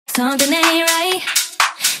Something ain't right.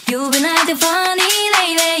 You've been acting funny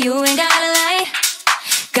lately, you ain't gotta lie.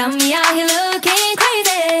 Got me out here looking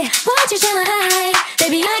crazy. What you tryna hide?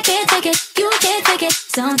 Baby, I can't take it, you can't take it.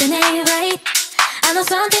 Something ain't right, I know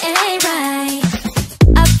something ain't right.